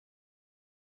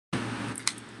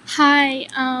Hi,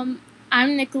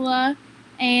 I'm Nicola,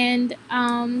 and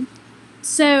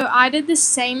so I did the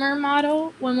SAMR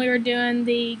model when we were doing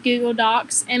the Google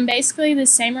Docs, and basically the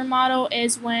SAMR model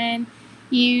is when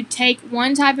you take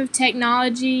one type of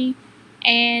technology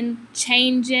and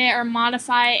change it or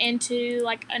modify it into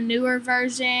like a newer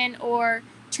version or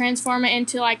transform it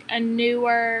into like a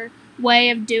newer way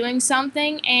of doing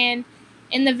something. And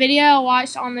in the video I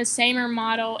watched on the SAMR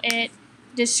model, it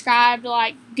described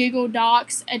like Google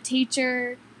Docs, a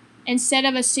teacher, instead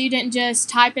of a student just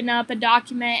typing up a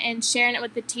document and sharing it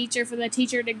with the teacher for the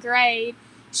teacher to grade,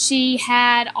 she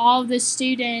had all of the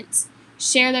students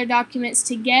share their documents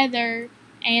together,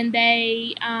 and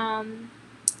they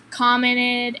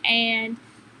commented and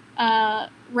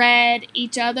read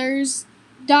each other's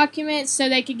documents so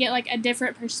they could get like a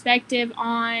different perspective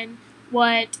on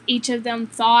what each of them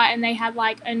thought, and they had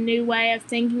like a new way of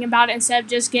thinking about it instead of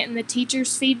just getting the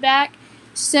teacher's feedback.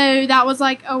 So that was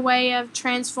like a way of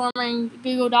transforming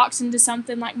Google Docs into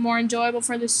something like more enjoyable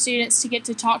for the students to get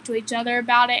to talk to each other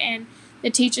about it. And the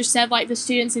teacher said like the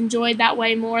students enjoyed that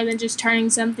way more than just turning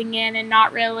something in and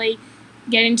not really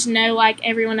getting to know like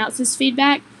everyone else's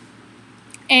feedback.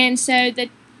 And so the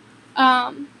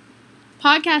um,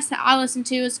 podcast that I listened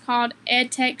to is called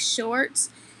EdTech Shorts,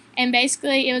 and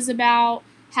basically it was about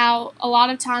how a lot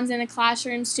of times in a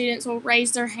classroom students will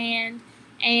raise their hand,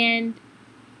 and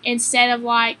instead of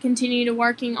like continue to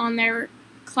working on their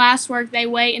classwork, they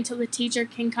wait until the teacher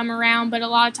can come around. But a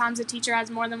lot of times the teacher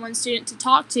has more than one student to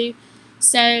talk to,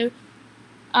 so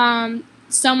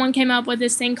someone came up with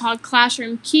this thing called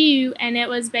Classroom Q, and it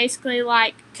was basically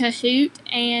like Kahoot,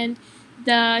 and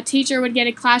the teacher would get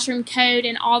a classroom code,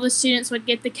 and all the students would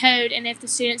get the code, and if the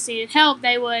students needed help,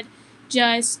 they would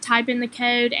just type in the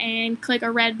code and click a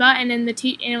red button, and and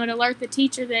it would alert the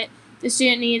teacher that the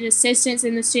student needed assistance,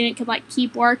 and the student could like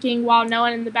keep working while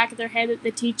knowing in the back of their head that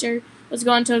the teacher was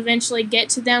going to eventually get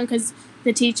to them, because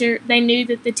they knew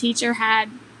that the teacher had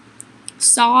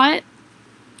saw it.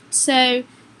 So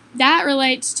that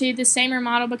relates to the SAMR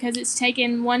model because it's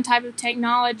taken one type of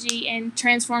technology and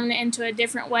transformed it into a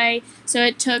different way. So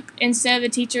it took, instead of the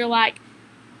teacher like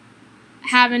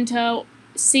having to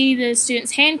see the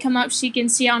student's hand come up, she can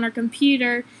see it on her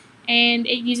computer, and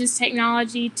it uses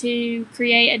technology to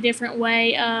create a different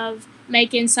way of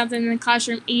making something in the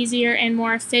classroom easier and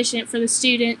more efficient for the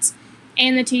students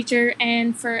and the teacher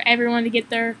and for everyone to get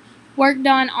their work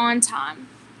done on time.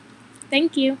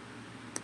 Thank you.